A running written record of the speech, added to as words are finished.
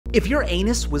If your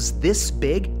anus was this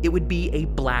big, it would be a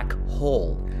black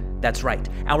hole. That's right,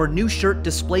 our new shirt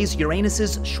displays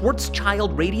Uranus's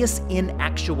Schwarzschild radius in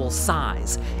actual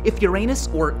size. If Uranus,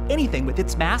 or anything with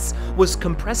its mass, was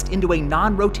compressed into a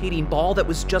non-rotating ball that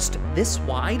was just this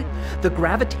wide, the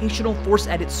gravitational force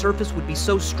at its surface would be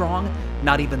so strong,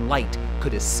 not even light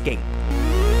could escape.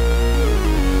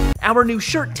 Our new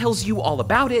shirt tells you all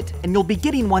about it, and you'll be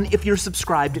getting one if you're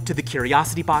subscribed to the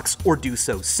Curiosity Box or do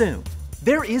so soon.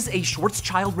 There is a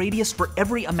Schwarzschild radius for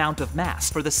every amount of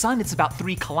mass. For the Sun, it's about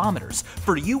 3 kilometers.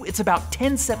 For you, it's about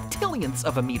 10 septillionths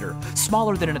of a meter,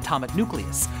 smaller than an atomic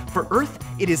nucleus. For Earth,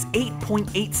 it is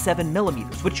 8.87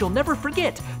 millimeters, which you'll never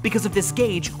forget because of this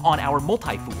gauge on our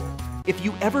multifool. If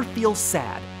you ever feel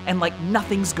sad and like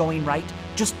nothing's going right,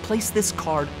 just place this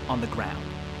card on the ground.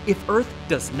 If Earth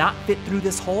does not fit through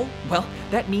this hole, well,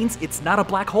 that means it's not a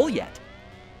black hole yet.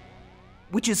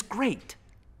 Which is great.